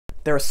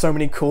There are so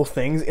many cool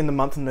things in the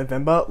month of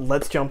November.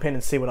 Let's jump in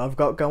and see what I've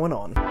got going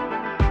on.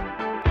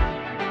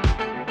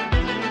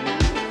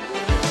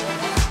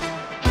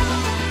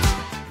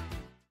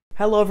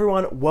 Hello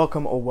everyone,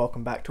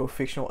 welcome back to A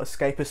Fictional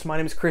Escapist. My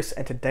name is Kris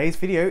and today's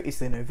video is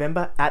the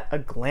November at a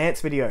glance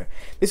video.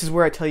 This is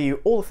where I tell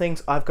you all the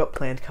things I've got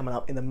planned coming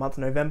up in the month of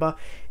November,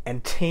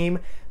 and team,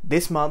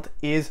 this month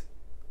is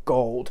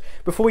gold.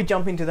 Before we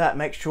jump into that,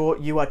 make sure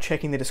you are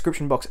checking the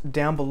description box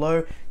down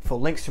below for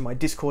links to my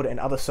Discord and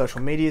other social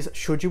medias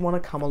should you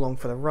want to come along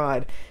for the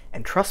ride,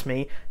 and trust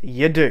me,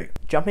 you do.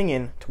 Jumping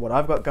in to what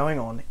I've got going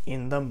on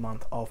in the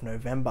month of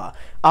November.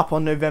 Up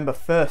on November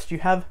 1st, you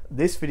have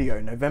this video,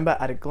 November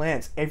at a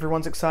glance.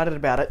 Everyone's excited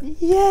about it.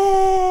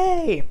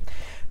 Yay!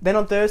 Then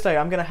on Thursday,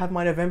 I'm going to have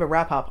my November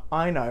wrap-up.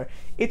 I know,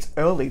 it's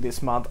early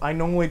this month. I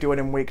normally do it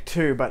in week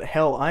 2, but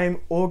hell, I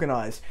am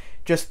organised.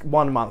 Just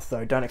 1 month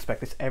though, don't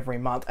expect this every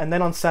month. And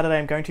then on Saturday,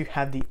 I'm going to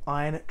have the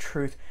Iron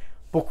Truth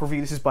book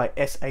review. This is by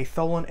S.A.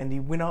 Tholen and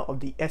the winner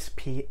of the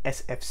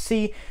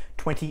SPSFC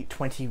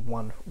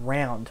 2021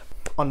 round.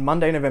 On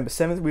Monday, November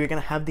 7th, we're going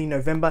to have the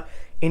November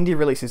indie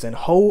releases, and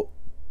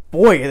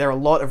boy, there are a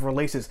lot of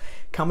releases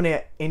coming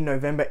out in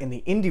November in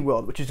the indie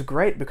world, which is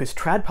great because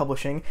trad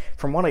publishing,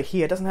 from what I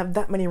hear, doesn't have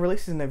that many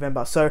releases in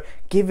November, so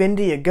give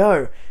indie a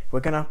go. We're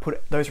going to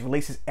put those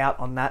releases out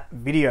on that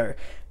video.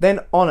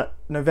 Then on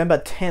November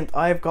 10th,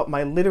 I've got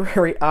my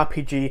literary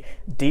RPG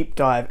deep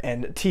dive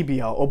and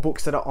TBR, or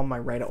books that are on my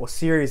radar, or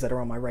series that are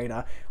on my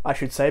radar, I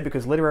should say,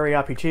 because literary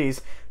RPGs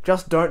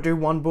just don't do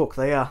one book.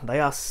 They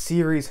are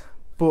series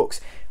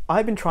books.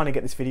 I've been trying to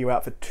get this video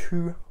out for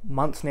 2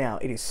 months now.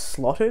 It is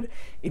slotted,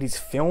 it is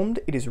filmed,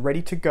 it is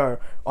ready to go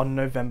on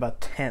November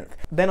 10th.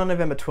 Then on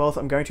November 12th,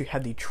 I'm going to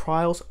have the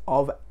Trials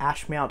of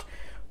Ashmount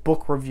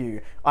book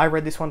review. I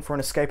read this one for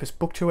an Escapist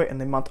book tour in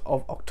the month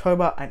of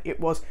October, and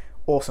it was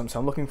awesome, so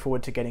I'm looking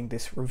forward to getting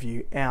this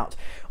review out.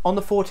 On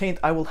the 14th,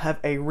 I will have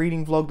a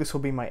reading vlog. This will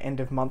be my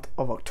end of month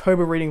of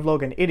October reading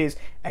vlog, and it is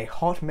a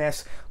hot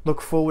mess. Look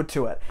forward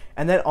to it.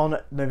 And then on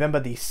November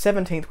the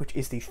 17th, which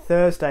is the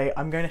Thursday,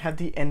 I'm going to have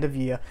the end of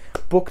year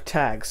book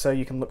tag, so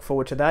you can look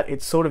forward to that.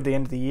 It's sort of the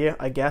end of the year,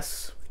 I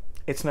guess.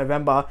 It's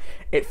November.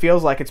 It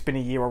feels like it's been a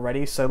year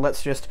already, so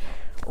let's just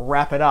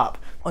wrap it up.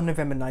 On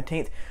November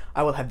 19th,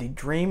 I will have the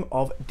Dream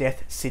of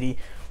Death City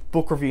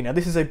book review. Now,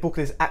 this is a book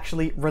that is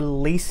actually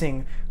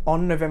releasing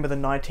on November the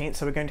 19th,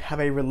 so we're going to have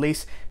a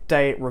release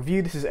day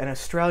review. This is an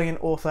Australian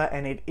author,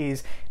 and it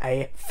is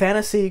a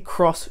fantasy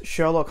cross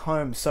Sherlock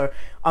Holmes, so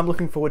I'm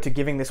looking forward to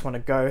giving this one a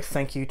go.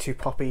 Thank you to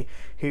Poppy,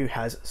 who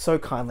has so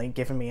kindly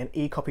given me an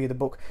e-copy of the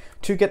book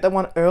to get that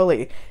one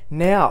early.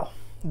 Now,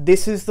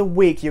 this is the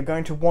week you're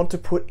going to want to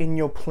put in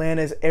your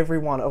planners, every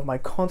one of my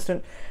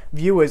constant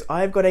viewers.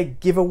 I've got a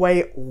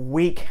giveaway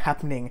week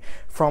happening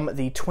from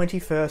the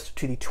 21st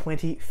to the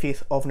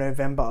 25th of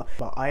November.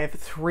 I have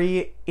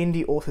 3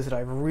 indie authors that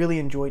I've really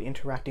enjoyed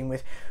interacting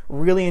with,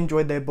 really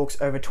enjoyed their books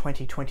over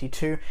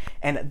 2022,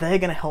 and they're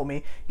going to help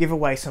me give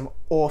away some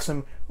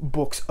awesome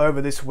books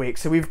over this week.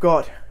 So we've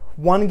got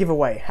one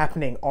giveaway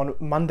happening on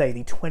Monday,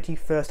 the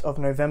 21st of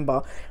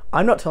November.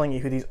 I'm not telling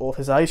you who these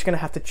authors are, you're just going to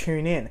have to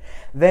tune in.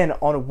 Then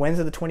on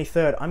Wednesday the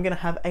 23rd, I'm going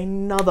to have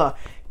another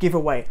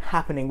giveaway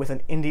happening with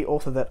an indie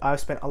author that I've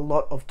spent a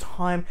lot of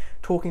time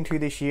talking to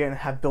this year and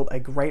have built a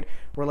great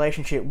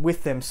relationship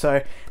with them.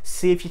 So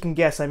see if you can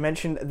guess, I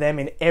mentioned them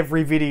in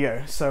every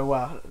video.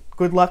 So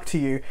good luck to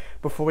you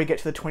before we get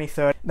to the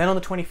 23rd. Then on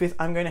the 25th,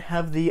 I'm going to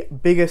have the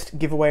biggest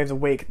giveaway of the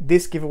week.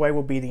 This giveaway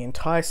will be the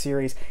entire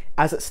series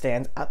as it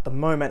stands at the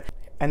moment,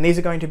 and these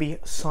are going to be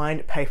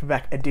signed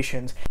paperback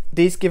editions.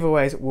 These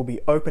giveaways will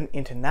be open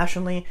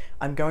internationally.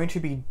 I'm going to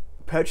be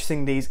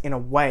purchasing these in a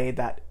way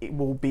that it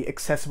will be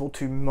accessible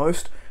to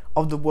most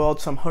of the world,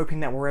 so I'm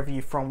hoping that wherever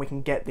you're from, we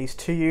can get these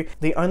to you.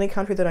 The only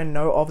country that I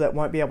know of that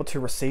won't be able to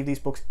receive these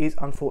books is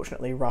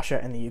unfortunately Russia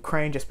and the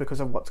Ukraine, just because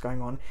of what's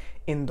going on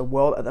in the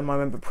world at the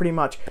moment, but pretty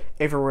much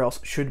everywhere else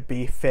should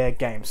be fair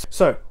games.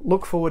 So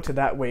look forward to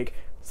that week.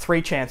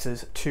 3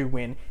 chances to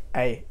win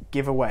a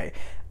giveaway.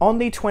 On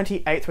the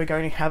 28th, we're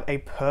going to have a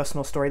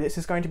personal story. This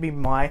is going to be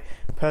my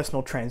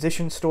personal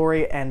transition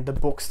story and the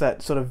books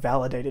that sort of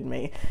validated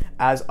me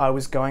as I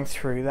was going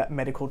through that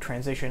medical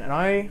transition.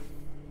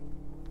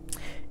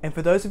 And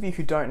for those of you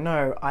who don't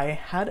know, I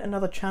had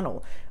another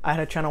channel. I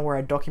had a channel where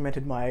I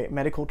documented my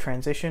medical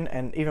transition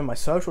and even my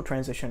social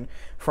transition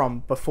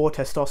from before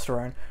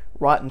testosterone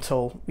right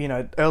until, you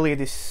know, earlier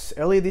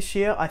this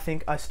year. I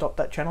think I stopped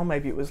that channel,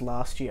 maybe it was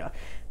last year.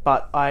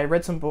 But I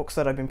read some books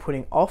that I've been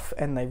putting off,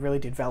 and they really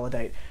did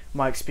validate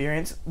my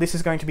experience. This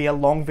is going to be a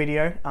long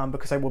video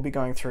because I will be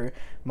going through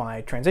my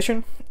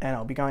transition, and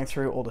I'll be going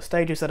through all the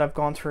stages that I've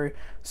gone through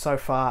so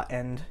far,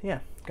 and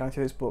yeah, going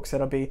through these books.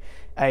 That'll be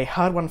a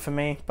hard one for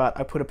me, but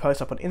I put a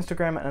post up on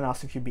Instagram and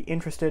asked if you'd be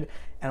interested,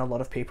 and a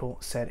lot of people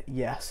said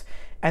yes.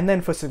 And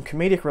then for some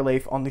comedic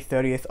relief, on the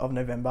 30th of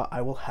November,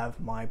 I will have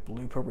my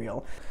blooper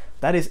reel.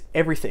 That is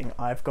everything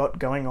I've got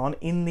going on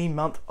in the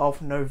month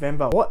of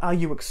November. What are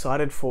you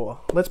excited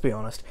for? Let's be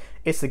honest,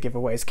 it's the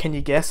giveaways. Can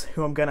you guess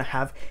who I'm going to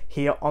have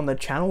here on the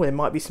channel? There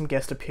might be some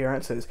guest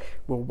appearances.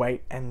 We'll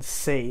wait and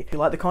see. If you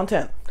like the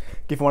content,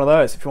 give me one of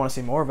those. If you want to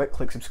see more of it,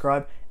 click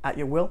subscribe at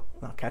your will,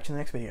 and I'll catch you in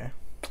the next video.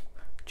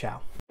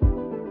 Ciao.